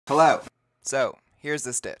Hello. So, here's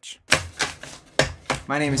the stitch.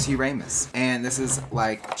 My name is Hugh Ramus, and this is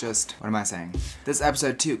like just, what am I saying? This is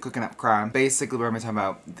episode 2, Cooking Up Crime. Basically, we're going to be talking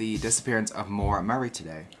about the disappearance of Maura Murray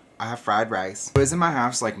today. I have fried rice. It was in my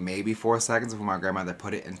house like maybe 4 seconds before my grandmother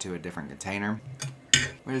put it into a different container.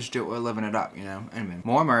 We're living it up, you know? Anyway,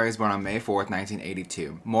 Maura Murray was born on May 4th,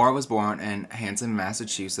 1982. Maura was born in Hanson,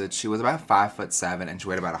 Massachusetts. She was about 5'7" and she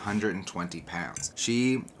weighed about 120 pounds.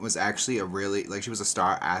 She was actually she was a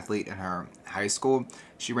star athlete in her high school.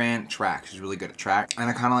 She ran track. She's really good at track. And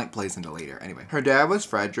it kind of like plays into later. Anyway, her dad was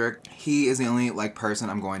Frederick. He is the only like person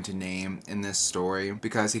I'm going to name in this story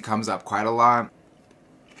because he comes up quite a lot.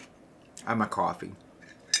 I have my coffee.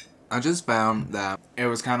 I just found that it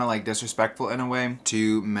was kind of like disrespectful in a way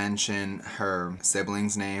to mention her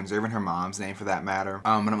siblings' names or even her mom's name for that matter. But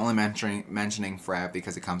I'm only mentioning Fred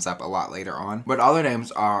because it comes up a lot later on. But all their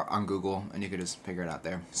names are on Google and you can just figure it out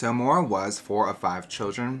there. So Maura was 4 of 5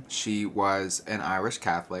 children. She was an Irish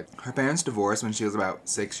Catholic. Her parents divorced when she was about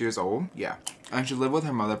 6 years old. Yeah. And she lived with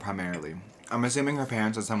her mother primarily. I'm assuming her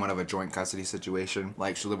parents had somewhat of a joint custody situation.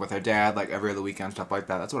 Like, she lived with her dad, like, every other weekend, stuff like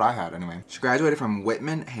that. That's what I had, anyway. She graduated from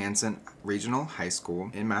Whitman-Hanson Regional High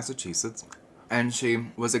School in Massachusetts. And she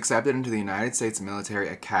was accepted into the United States Military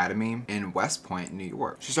Academy in West Point, New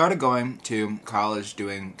York. She started going to college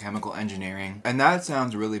doing chemical engineering, and that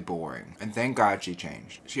sounds really boring. And thank God she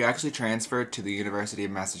changed. She actually transferred to the University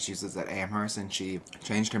of Massachusetts at Amherst, and she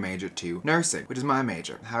changed her major to nursing, which is my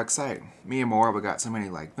major. How exciting. Me and Maura, we got so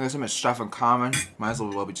much stuff in common. Might as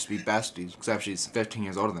well just be besties, except she's 15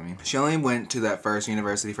 years older than me. She only went to that first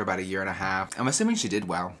university for about a year and a half. I'm assuming she did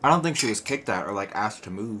well. I don't think she was kicked out or like asked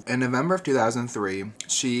to move. In November of 2003,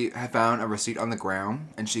 she had found a receipt on the ground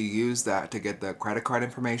and she used that to get the credit card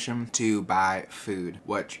information to buy food,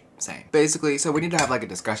 which same. Basically, so we need to have like a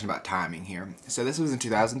discussion about timing here. So this was in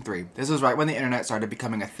 2003. This was right when the internet started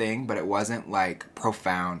becoming a thing, but it wasn't like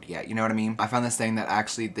profound yet. You know what I mean? I found this thing that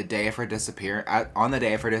actually on the day of her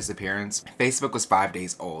disappearance, Facebook was 5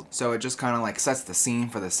 days old. So it just kind of like sets the scene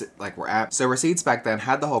for the like we're at. So receipts back then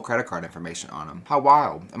had the whole credit card information on them. How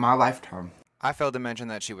wild in my lifetime. I failed to mention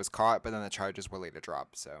that she was caught, but then the charges were later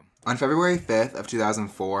dropped, so. On February 5th of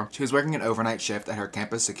 2004, she was working an overnight shift at her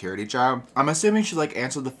campus security job. I'm assuming she like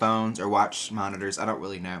answered the phones or watched monitors, I don't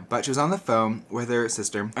really know. But she was on the phone with her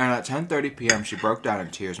sister, and at 10:30 p.m. she broke down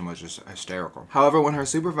in tears and was just hysterical. However, when her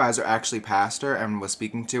supervisor actually passed her and was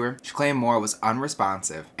speaking to her, she claimed Maura was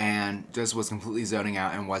unresponsive and just was completely zoning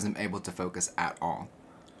out and wasn't able to focus at all.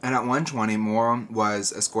 And at 1:20, Maura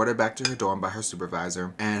was escorted back to her dorm by her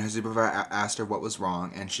supervisor, and her supervisor asked her what was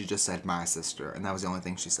wrong, and she just said, "My sister," and that was the only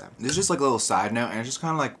thing she said. This is just like a little side note, and it's just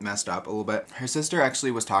kind of like messed up a little bit. Her sister actually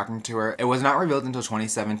was talking to her. It was not revealed until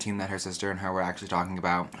 2017 that her sister and her were actually talking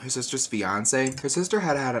about her sister's fiance. Her sister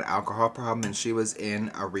had an alcohol problem, and she was in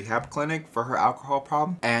a rehab clinic for her alcohol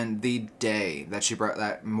problem. And the day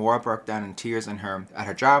that Maura broke down in tears at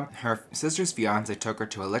her job, her sister's fiance took her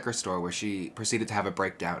to a liquor store where she proceeded to have a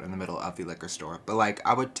breakdown in the middle of the liquor store. But like,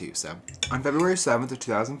 I would too, so. On February 7th of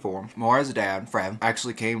 2004, Maura's dad, Fred,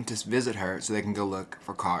 actually came to visit her so they can go look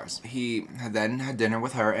for cars. He then had dinner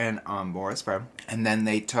with her and Maura's friend, and then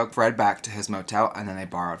they took Fred back to his motel, and then they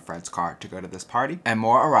borrowed Fred's car to go to this party. And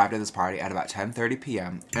Maura arrived at this party at about 10:30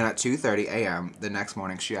 p.m. and at 2:30 a.m. the next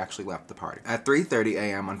morning, she actually left the party. At 3:30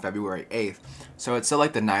 a.m. on February 8th, so it's still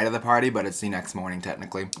like the night of the party, but it's the next morning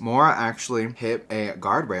technically, Maura actually hit a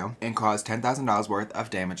guardrail and caused $10,000 worth of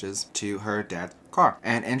damages to her dad's car.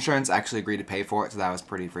 And insurance actually agreed to pay for it, so that was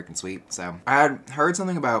pretty freaking sweet. So I had heard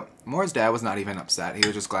something about Maura's dad was not even upset. He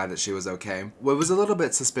was just glad that she was okay. What was a little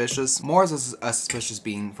bit suspicious, Maura's a suspicious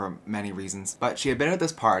being for many reasons, but she had been at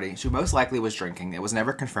this party. She most likely was drinking. It was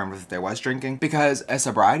never confirmed if there was drinking because a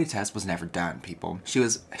sobriety test was never done, people. She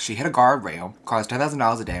hit a guardrail, caused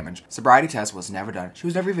 $10,000 of damage. Sobriety test was never done. She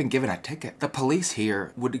was never even given a ticket. The police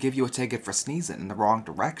here would give you a ticket for sneezing in the wrong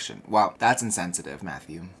direction. Well, that's insensitive,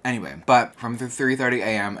 Matthew. Anyway, but from 3:30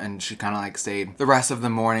 a.m. and she kind of like stayed the rest of the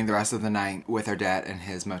morning, the rest of the night with her dad in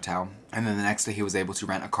his motel. And then the next day he was able to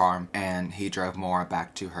rent a car and he drove Maura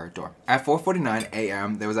back to her door. At 4:49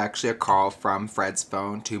 a.m. there was actually a call from Fred's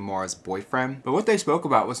phone to Maura's boyfriend, but what they spoke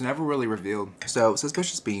about was never really revealed. So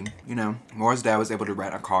suspicious being, you know, Maura's dad was able to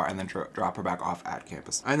rent a car and then drop her back off at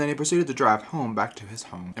campus. And then he proceeded to drive home back to his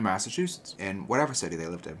home in Massachusetts, in whatever city they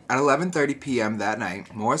lived in. At 11:30 p.m. that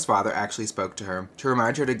night, Maura's father actually spoke to her to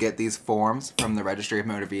remind her to get these forms from the Registry of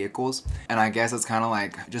Motor Vehicles. And I guess it's kind of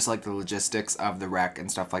like just like the logistics of the wreck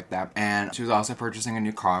and stuff like that. And she was also purchasing a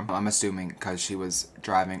new car, I'm assuming because she was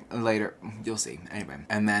driving later. You'll see. Anyway.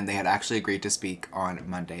 And then they had actually agreed to speak on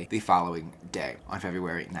Monday, the following day, on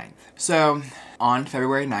February 9th. So, on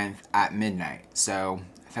February 9th at midnight, so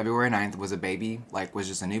February 9th was a baby, like was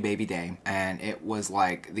just a new baby day, and it was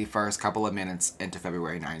like the first couple of minutes into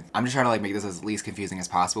February 9th. I'm just trying to like make this as least confusing as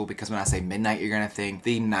possible, because when I say midnight, you're gonna think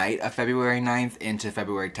the night of February 9th into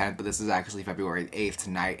February 10th, but this is actually February 8th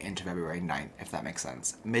night into February 9th, if that makes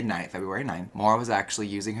sense. Midnight, February 9th, Maura was actually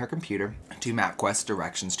using her computer to map quest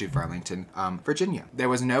directions to Burlington, Virginia. There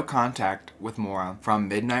was no contact with Maura from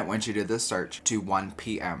midnight when she did this search to 1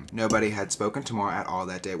 p.m. Nobody had spoken to Maura at all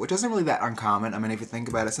that day, which isn't really that uncommon. I mean, if you think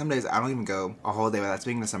about it, some days I don't even go a whole day without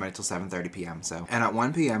speaking to somebody till 7:30 p.m. So, and at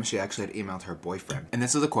 1 p.m. she actually had emailed her boyfriend. And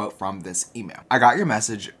this is a quote from this email. I got your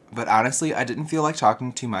message, but honestly, I didn't feel like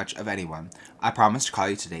talking too much of anyone. I promised to call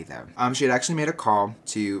you today though. She had actually made a call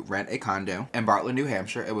to rent a condo in Bartlett, New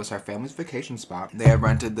Hampshire. It was her family's vacation spot. They had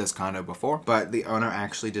rented this condo before, but the owner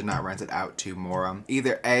actually did not rent it out to Maura.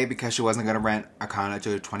 Either A, because she wasn't going to rent a condo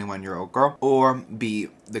to a 21-year-old girl, or B,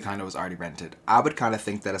 the condo was already rented. I would kind of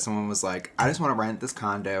think that if someone was like, I just want to rent this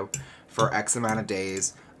condo for X amount of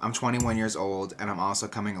days, I'm 21 years old, and I'm also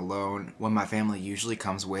coming alone when my family usually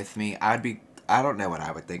comes with me, I don't know what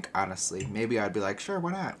I would think, honestly. Maybe I'd be like, sure,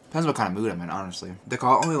 why not? Depends what kind of mood I'm in, honestly. The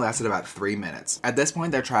call only lasted about 3 minutes. At this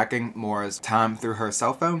point, they're tracking Maura's time through her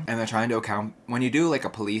cell phone, and they're trying to account, when you do like a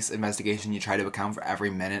police investigation, you try to account for every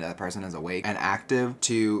minute that the person is awake and active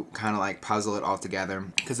to kind of like puzzle it all together.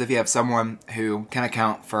 Because if you have someone who can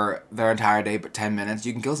account for their entire day but 10 minutes,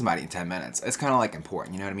 you can kill somebody in 10 minutes. It's kind of like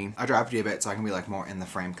important, you know what I mean? I dropped you a bit so I can be like more in the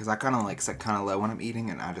frame, because I kind of like sit kind of low when I'm eating,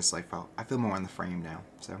 and I just like I feel more in the frame now.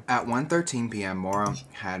 So at 1:13 p.m. Maura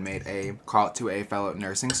had made a call to a fellow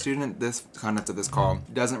nursing student. This context of this call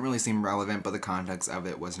doesn't really seem relevant, but the context of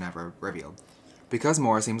it was never revealed. Because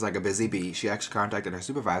Maura seems like a busy bee, she actually contacted her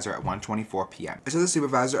supervisor at 1:24 p.m. This is the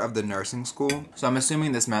supervisor of the nursing school, so I'm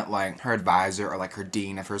assuming this meant like her advisor or like her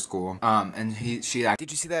dean of her school. And she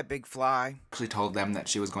did you see that big fly? Actually told them that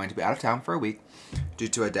she was going to be out of town for a week due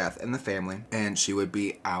to a death in the family, and she would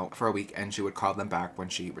be out for a week, and she would call them back when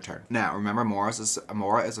she returned. Now, remember, Maura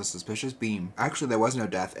is a suspicious being. Actually, there was no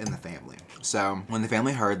death in the family. So when the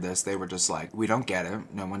family heard this, they were just like, we don't get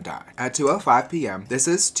it. No one died. At 2:05 p.m., this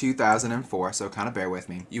is 2004, so kind of bear with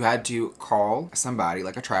me. You had to call somebody,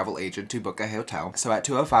 like a travel agent, to book a hotel. So at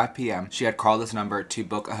 2:05 p.m., she had called this number to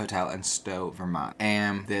book a hotel in Stowe, Vermont.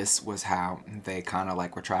 And this was how they kind of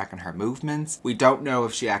like were tracking her movements. We don't know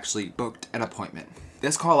if she actually booked an appointment.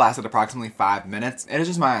 This call lasted approximately 5 minutes. It is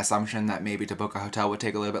just my assumption that maybe to book a hotel would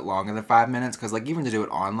take a little bit longer than 5 minutes, because like even to do it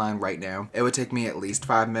online right now, it would take me at least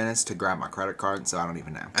 5 minutes to grab my credit card, so I don't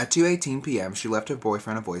even know. At 2:18 p.m., she left her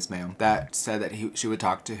boyfriend a voicemail that said that she would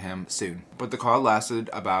talk to him soon. But the call lasted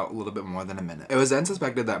about a little bit more than a minute. It was then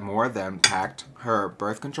suspected that Maura then packed her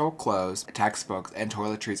birth control clothes, textbooks, and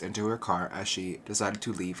toiletries into her car as she decided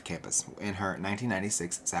to leave campus in her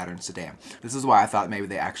 1996 Saturn sedan. This is why I thought maybe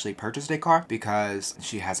they actually purchased a car, because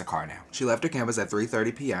she has a car now. She left her campus at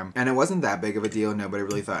 3:30 p.m. and it wasn't that big of a deal. Nobody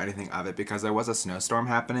really thought anything of it because there was a snowstorm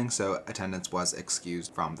happening, so attendance was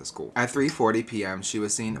excused from the school. At 3:40 p.m. she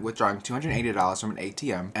was seen withdrawing $280 from an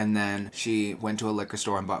ATM, and then she went to a liquor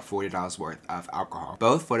store and bought $40 worth of alcohol.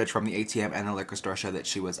 Both footage from the ATM and the liquor store show that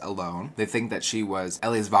she was alone. They think that she was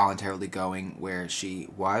at least voluntarily going where she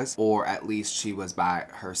was, or at least she was by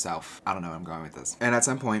herself. I don't know where I'm going with this. And at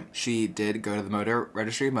some point, she did go to the motor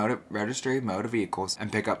vehicles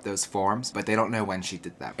and pick up those forms, but they don't know when she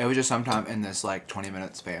did that. It was just sometime in this like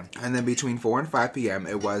 20-minute span. And then between 4 and 5 p.m.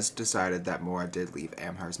 it was decided that Maura did leave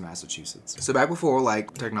Amherst, Massachusetts. So back before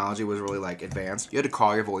like technology was really like advanced, you had to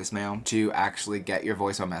call your voicemail to actually get your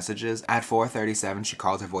voicemail messages. At 4:37 she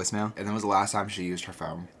called her voicemail, and that was the last time she used her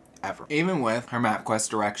phone. Ever. Even with her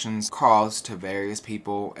MapQuest directions, calls to various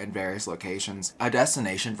people in various locations, a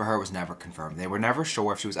destination for her was never confirmed. They were never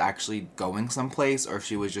sure if she was actually going someplace or if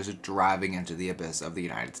she was just driving into the abyss of the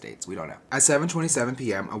United States. We don't know. At 7:27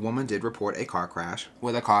 p.m., a woman did report a car crash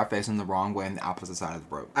with a car facing the wrong way on the opposite side of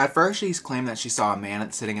the road. At first, she claimed that she saw a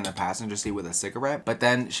man sitting in the passenger seat with a cigarette, but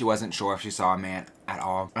then she wasn't sure if she saw a man at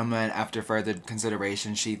all. And then after further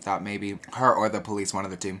consideration, she thought maybe her or the police, one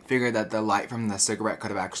of the two, figured that the light from the cigarette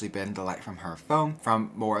could have actually been the light from her phone,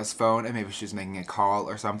 from Maura's phone, and maybe she was making a call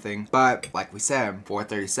or something. But like we said,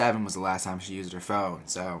 4:37 was the last time she used her phone,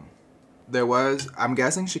 so I'm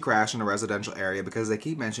guessing she crashed in a residential area because they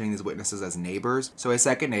keep mentioning these witnesses as neighbors. So a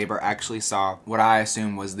second neighbor actually saw what I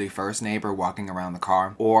assume was the first neighbor walking around the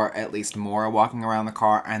car, or at least Maura walking around the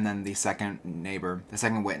car, and then the second neighbor, the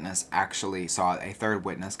second witness, actually saw a third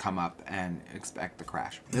witness come up and expect the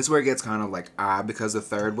crash. This is where it gets kind of like odd, because the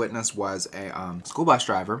third witness was a school bus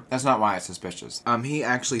driver. That's not why it's suspicious. He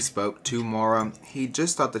actually spoke to Maura. He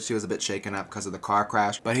just thought that she was a bit shaken up because of the car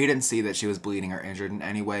crash, but he didn't see that she was bleeding or injured in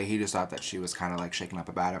any way. He just thought that that she was kind of like shaken up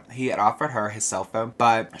about it. He had offered her his cell phone,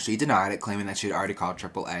 but she denied it, claiming that she had already called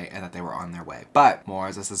AAA and that they were on their way. But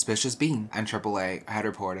Maura's a suspicious bean, and AAA had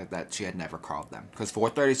reported that she had never called them. Because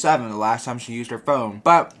 4:37, the last time she used her phone.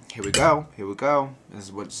 But here we go. This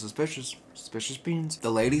is what's suspicious. Suspicious beans. The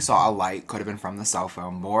lady saw a light, could have been from the cell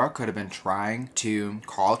phone. Maura could have been trying to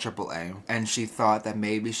call AAA, and she thought that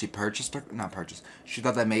maybe she she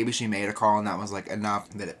thought that maybe she made a call and that was like enough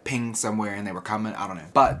that it pinged somewhere and they were coming. I don't know.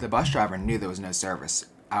 But the bus driver knew there was no service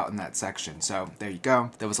out in that section. So there you go.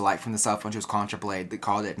 There was a light from the cell phone. She was calling AAA. They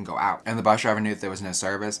called it and go out. And the bus driver knew that there was no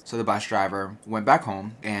service. So the bus driver went back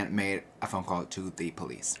home and made a phone call to the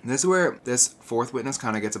police. And this is where this fourth witness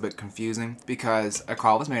kind of gets a bit confusing, because a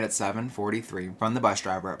call was made at 7:43 from the bus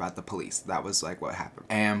driver about the police. That was like what happened.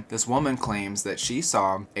 And this woman claims that she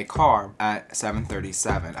saw a car at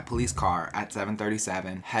 7:37, a police car at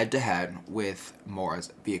 7:37, head to head with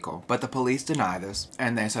Maura's vehicle. But the police deny this,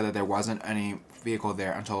 and they said that there wasn't any vehicle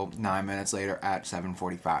there until 9 minutes later at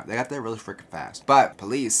 7:45. They got there really freaking fast. But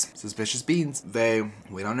police, suspicious beans,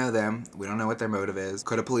 we don't know them. We don't know what their motive is.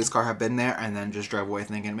 Could a police car have been there and then just drove away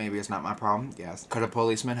thinking maybe it's not my problem? Yes. Could a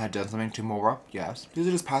policeman have done something to Maura? Yes. These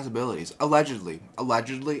are just possibilities. Allegedly.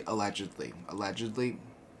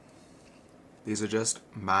 These are just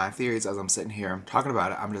my theories as I'm sitting here talking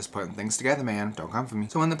about it. I'm just putting things together, man. Don't come for me.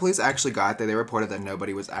 So when the police actually got there, they reported that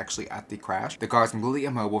nobody was actually at the crash. The car was completely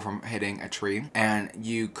immobile from hitting a tree, and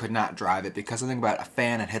you could not drive it because something about a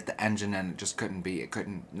fan had hit the engine and it just couldn't be.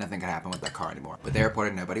 Nothing could happen with that car anymore. But they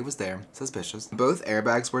reported nobody was there. Suspicious. Both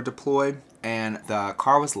airbags were deployed, and the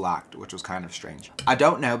car was locked, which was kind of strange. I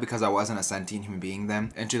don't know, because I wasn't a sentient human being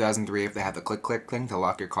then, in 2003, if they had the click thing to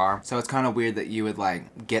lock your car. So it's kind of weird that you would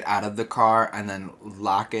like get out of the car and then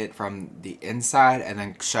lock it from the inside and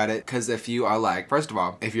then shut it. Because if you are like, first of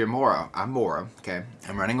all, if you're Maura, I'm Maura, okay,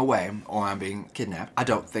 I'm running away or I'm being kidnapped, I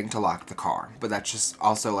don't think to lock the car. But that's just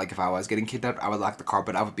also like, if I was getting kidnapped, I would lock the car,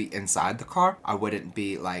 but I would be inside the car. I wouldn't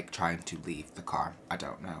be like trying to leave the car. I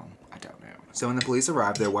don't know. So when the police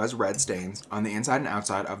arrived, there was red stains on the inside and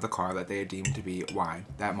outside of the car that they had deemed to be wine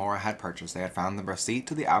that Maura had purchased. They had found the receipt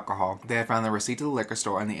to the alcohol. They had found the receipt to the liquor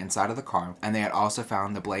store on the inside of the car. And they had also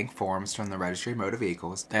found the blank forms from the registry of motor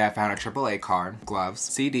vehicles. They had found a AAA card, gloves,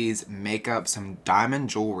 CDs, makeup, some diamond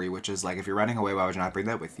jewelry, which is like, if you're running away, why would you not bring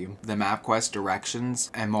that with you? The MapQuest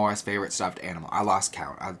directions, and Maura's favorite stuffed animal. I lost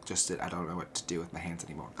count. I don't know what to do with my hands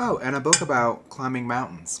anymore. Oh, and a book about climbing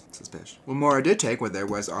mountains. Suspicious. What Maura did take with her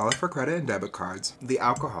was all of her credit and debit cards, the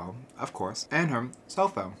alcohol, of course, and her cell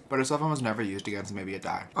phone. But her cell phone was never used again, so maybe it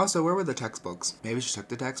died. Also, where were the textbooks? Maybe she took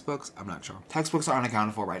the textbooks? I'm not sure. Textbooks are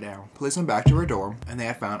unaccounted for right now. Police went back to her dorm, and they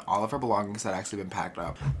had found all of her belongings had actually been packed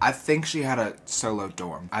up. I think she had a solo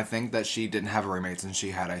dorm. I think that she didn't have roommates and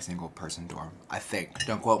she had a single person dorm. I think.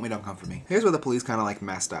 Don't quote me, don't come for me. Here's where the police kind of like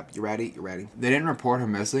messed up. You ready? You ready? They didn't report her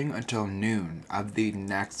missing until noon of the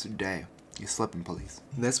next day. You slipping, police.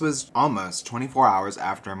 This was almost 24 hours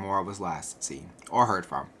after Maura was last seen or heard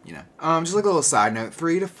from, you know. Just like a little side note,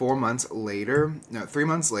 3 months later,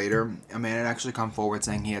 a man had actually come forward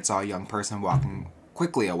saying he had saw a young person walking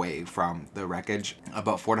quickly away from the wreckage,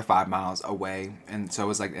 about 4 to 5 miles away, and so it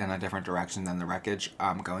was like in a different direction than the wreckage,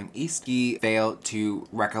 going east. He failed to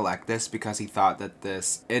recollect this because he thought that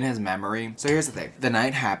this in his memory. So here's the thing, the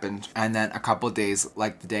night happened, and then a couple days,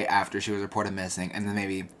 like the day after, she was reported missing, and then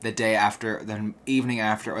maybe the day after, the evening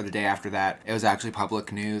after, or the day after that, it was actually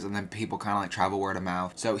public news, and then people kind of like travel word of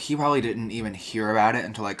mouth. So he probably didn't even hear about it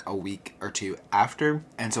until like a week or two after,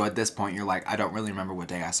 and so at this point you're like, I don't really remember what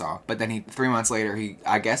day I saw. But then 3 months later,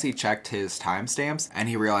 I guess he checked his timestamps and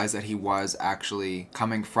he realized that he was actually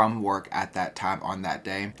coming from work at that time on that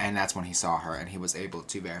day, and that's when he saw her, and he was able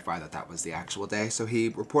to verify that that was the actual day. So he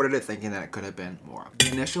reported it thinking that it could have been Maura.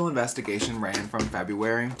 The initial investigation ran from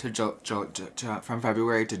February to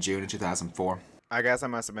June of 2004. I guess I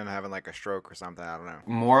must have been having like a stroke or something, I don't know.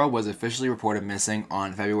 Maura was officially reported missing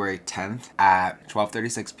on February 10th at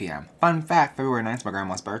 12:36 p.m. Fun fact, February 9th is my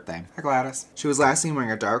grandma's birthday. Hi, Gladys. She was last seen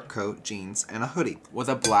wearing a dark coat, jeans, and a hoodie with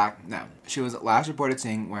a black, she was last reported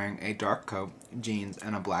seen wearing a dark coat, jeans,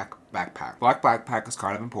 and a black backpack. Black backpack is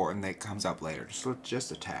kind of important. That comes up later,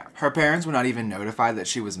 just a tad. Her parents were not even notified that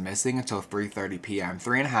she was missing until 3:30 p.m.,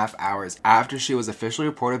 3.5 hours after she was officially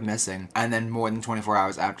reported missing, and then more than 24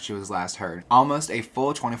 hours after she was last heard. Almost a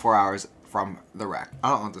full 24 hours from the wreck. I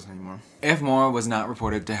don't want this anymore. If Maura was not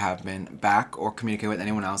reported to have been back or communicate with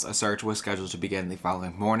anyone else, a search was scheduled to begin the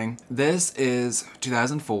following morning. This is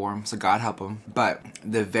 2004, so God help him. But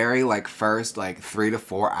the very first 3 to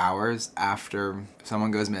 4 hours after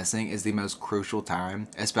someone goes missing is the most crucial time,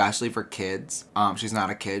 especially for kids. She's not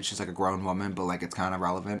a kid, she's like a grown woman, but it's kind of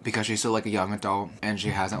relevant because she's still a young adult and she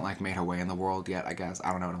hasn't made her way in the world yet, I guess.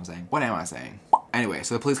 I don't know what I'm saying. What am I saying? Anyway,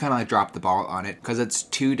 so the police kind of dropped the ball on it because it's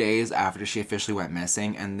 2 days after she officially went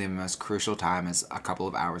missing, and the most crucial time is a couple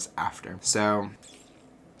of hours after. So,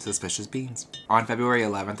 suspicious beans. On February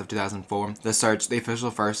 11th of 2004, the official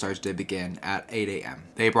first search did begin at 8 a.m.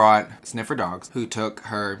 They brought sniffer dogs who took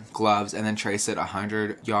her gloves and then traced it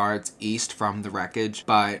 100 yards east from the wreckage,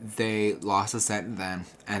 but they lost the scent then.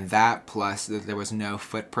 And that plus there was no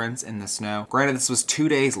footprints in the snow. Granted, this was 2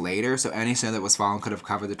 days later, so any snow that was falling could have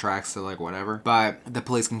covered the tracks, so whatever. But the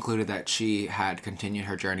police concluded that she had continued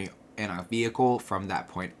her journey in a vehicle from that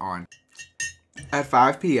point on. At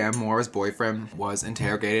 5 p.m., Maura's boyfriend was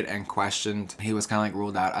interrogated and questioned. He was kind of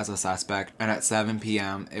ruled out as a suspect. And at 7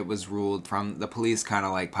 p.m., it was ruled from the police kind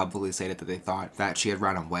of publicly stated that they thought that she had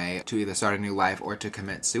run away to either start a new life or to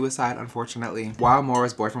commit suicide, unfortunately. While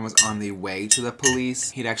Maura's boyfriend was on the way to the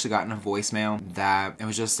police, he'd actually gotten a voicemail that it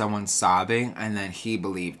was just someone sobbing, and then he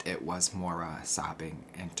believed it was Maura sobbing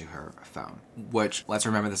into her phone. Which, let's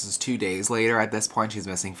remember, this is 2 days later at this point. She's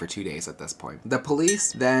missing for 2 days at this point. The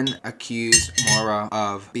police then accused Maura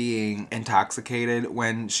of being intoxicated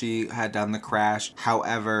when she had done the crash.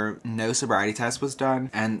 However, no sobriety test was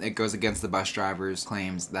done, and it goes against the bus driver's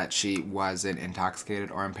claims that she wasn't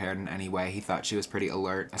intoxicated or impaired in any way. He thought she was pretty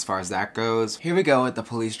alert as far as that goes. Here we go with the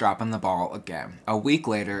police dropping the ball again. A week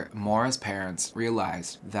later, Maura's parents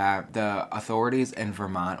realized that the authorities in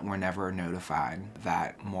Vermont were never notified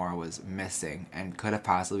that Maura was missing and could have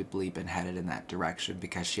possibly been headed in that direction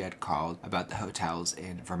because she had called about the hotels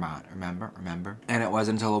in Vermont. Remember? And it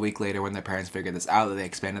wasn't until a week later when their parents figured this out that they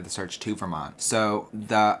expanded the search to Vermont. So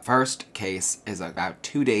the first case is about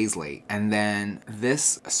 2 days late, and then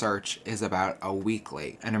this search is about a week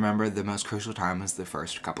late. And remember, the most crucial time is the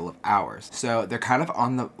first couple of hours. So they're kind of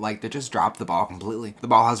on the, they just dropped the ball completely. The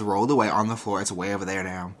ball has rolled away on the floor. It's way over there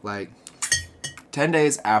now. 10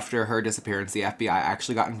 days after her disappearance, the FBI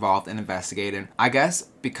actually got involved and investigated. I guess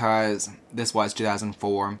because this was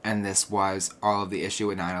 2004 and this was all of the issue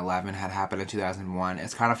with 9/11 had happened in 2001,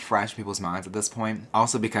 it's kind of fresh in people's minds at this point.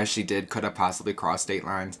 Also because she could have possibly crossed state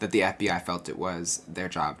lines, that the FBI felt it was their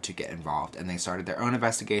job to get involved, and they started their own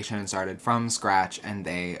investigation and started from scratch, and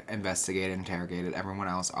they investigated, interrogated everyone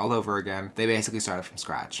else all over again. They basically started from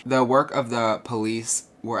scratch. The work of the police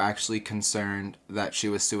were actually concerned that she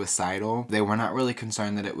was suicidal. They were not really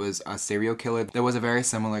concerned that it was a serial killer. There was a very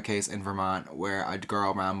similar case in Vermont where a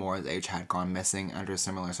girl around Maura's age had gone missing under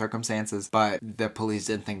similar circumstances, but the police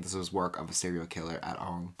didn't think this was work of a serial killer at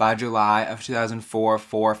all. By July of 2004,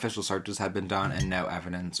 4 official searches had been done and no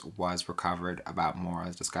evidence was recovered about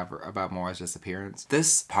Maura's disappearance.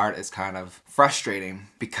 This part is kind of frustrating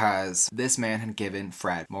because this man had given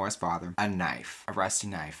Fred, Maura's father, a knife, a rusty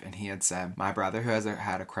knife, and he had said, "My brother, who has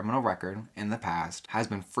had a criminal record in the past, has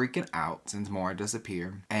been freaking out since Maura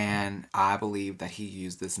disappeared, and I believe that he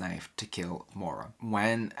used this knife to kill Maura."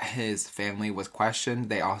 When his family was questioned,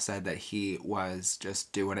 they all said that he was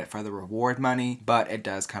just doing it for the reward money, but it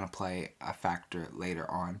does kind of play a factor later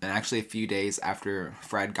on. And actually a few days after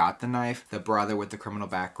Fred got the knife, the brother with the criminal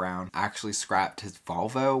background actually scrapped his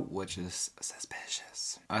Volvo, which is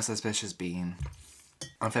suspicious. A suspicious being.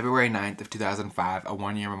 On February 9th of 2005, a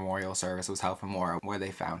one-year memorial service was held for Maura where they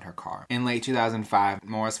found her car. In late 2005,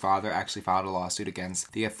 Maura's father actually filed a lawsuit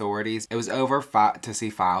against the authorities. It was over to see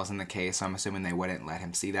files in the case, so I'm assuming they wouldn't let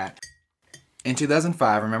him see that. In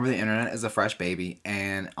 2005, remember, the internet is a fresh baby,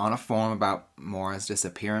 and on a forum about Maura's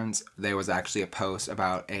disappearance, there was actually a post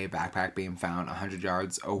about a backpack being found 100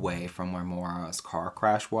 yards away from where Maura's car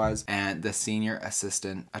crash was, and the senior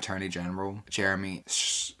assistant attorney general, Jeremy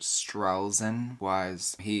Strelzin,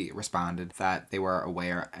 he responded that they were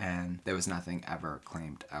aware and there was nothing ever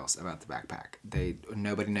claimed else about the backpack.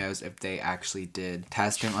 Nobody knows if they actually did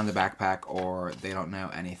testing on the backpack, or they don't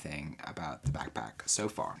know anything about the backpack so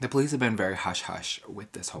far. The police have been very hush-hush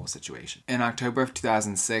with this whole situation. In October of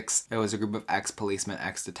 2006, there was a group of ex-policemen,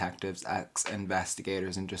 ex-detectives,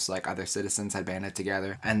 ex-investigators, and just other citizens had banded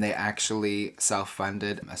together, and they actually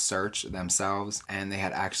self-funded a search themselves, and they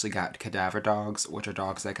had actually got cadaver dogs, which are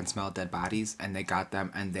dogs that can smell dead bodies, and they got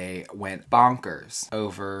them and they went bonkers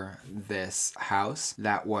over this house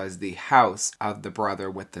that was the house of the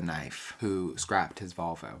brother with the knife who scrapped his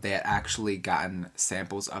Volvo. They had actually gotten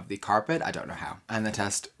samples of the carpet, I don't know how, and the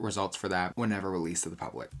test results for that were never released to the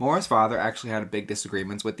public. Maura's father actually had a big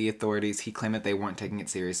disagreements with the authorities. He claimed that they weren't taking it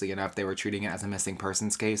seriously enough. They were treating it as a missing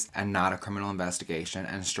persons case and not a criminal investigation.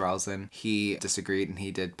 And Strelzin, he disagreed, and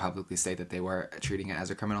he did publicly state that they were treating it as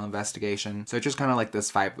a criminal investigation. So it's just kind of like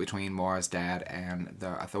this fight between Maura's dad and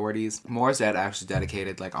the authorities. Maura's dad actually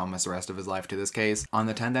dedicated like almost the rest of his life to this case. On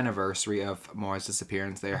the 10th anniversary of Maura's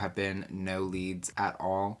disappearance, there have been no leads at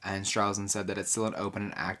all. And Strelzin said that it's still an open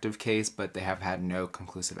and active case, but they have had no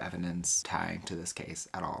conclusive evidence tying to this case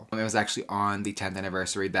at all. It was actually on the 10th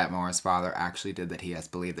anniversary that Maura's father actually did that he has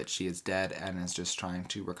believed that she is dead and is just trying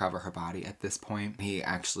to recover her body at this point. He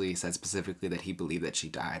actually said specifically that he believed that she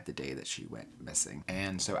died the day that she went missing.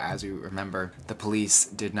 And so as we remember, the police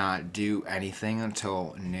did not do anything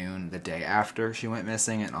until noon the day after she went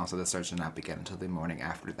missing, and also the search did not begin until the morning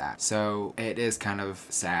after that. So it is kind of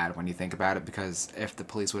sad when you think about it, because if the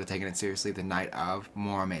police would have taken it seriously the night of,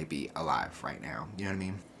 Maura may be alive right now. You know what I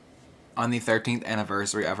mean? On the 13th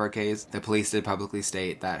anniversary of her case, the police did publicly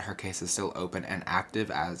state that her case is still open and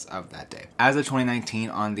active as of that day. As of 2019,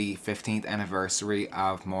 on the 15th anniversary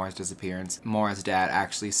of Maura's disappearance, Maura's dad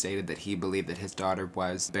actually stated that he believed that his daughter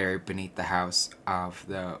was buried beneath the house of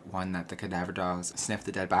the one that the cadaver dogs sniffed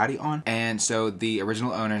the dead body on. And so the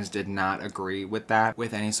original owners did not agree with that,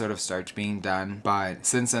 with any sort of search being done. But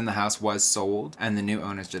since then the house was sold and the new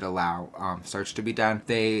owners did allow search to be done,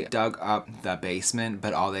 they dug up the basement,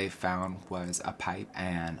 but all they found was a pipe,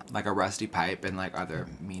 and like a rusty pipe, and like other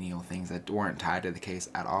menial things that weren't tied to the case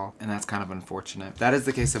at all. And that's kind of unfortunate. That is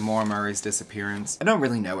the case of Maura Murray's disappearance. I don't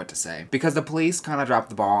really know what to say, because the police kind of dropped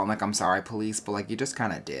the ball, and like, I'm sorry police, but like, you just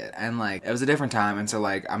kind of did. And like, it was a different time, and so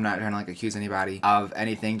like, I'm not trying to like accuse anybody of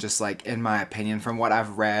anything, just like, in my opinion, from what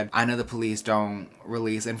I've read, I know the police don't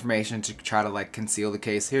release information to try to like conceal the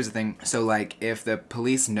case. Here's the thing. So like, if the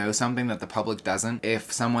police know something that the public doesn't,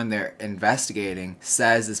 if someone they're investigating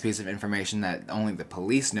says this piece of information that only the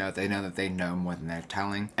police know, they know that they know more than they're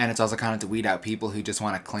telling. And it's also kind of to weed out people who just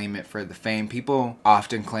want to claim it for the fame. People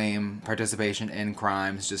often claim participation in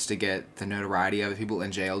crimes just to get the notoriety of it. People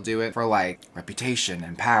in jail do it for like reputation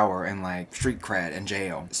and power and like street cred in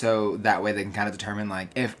jail. So that way they can kind of determine like,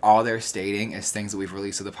 if all they're stating is things that we've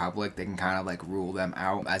released to the public, they can kind of like rule them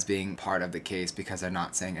out as being part of the case, because they're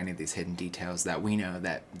not saying any of these hidden details that we know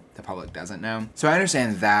that the public doesn't know. So I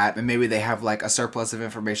understand that, and maybe they have like a surplus of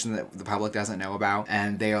information that the public doesn't know about,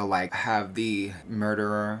 and they'll like have the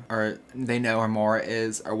murderer, or they know where Maura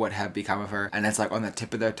is or what have become of her, and it's like on the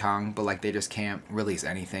tip of their tongue, but like they just can't release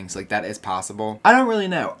anything. So like, that is possible. I don't really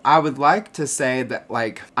know. I would like to say that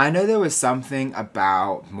like, I know there was something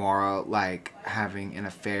about Maura like having an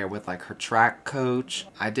affair with like her track coach.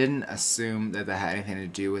 I didn't assume that that had anything to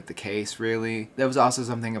do with the case, really. There was also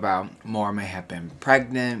something about Maura may have been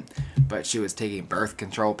pregnant, but she was taking birth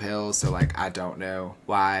control pills, so like, I don't know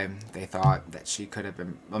why they thought that she could have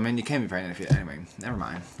been, I mean, you can't be pregnant if you, anyway, never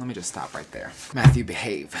mind. Let me just stop right there. Matthew,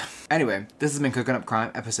 behave. Anyway, this has been Cooking Up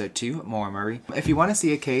Crime, episode 2, Maura Murray. If you want to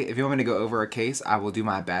see a case, if you want me to go over a case, I will do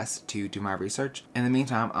my best to do my research. In the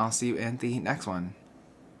meantime, I'll see you in the next one.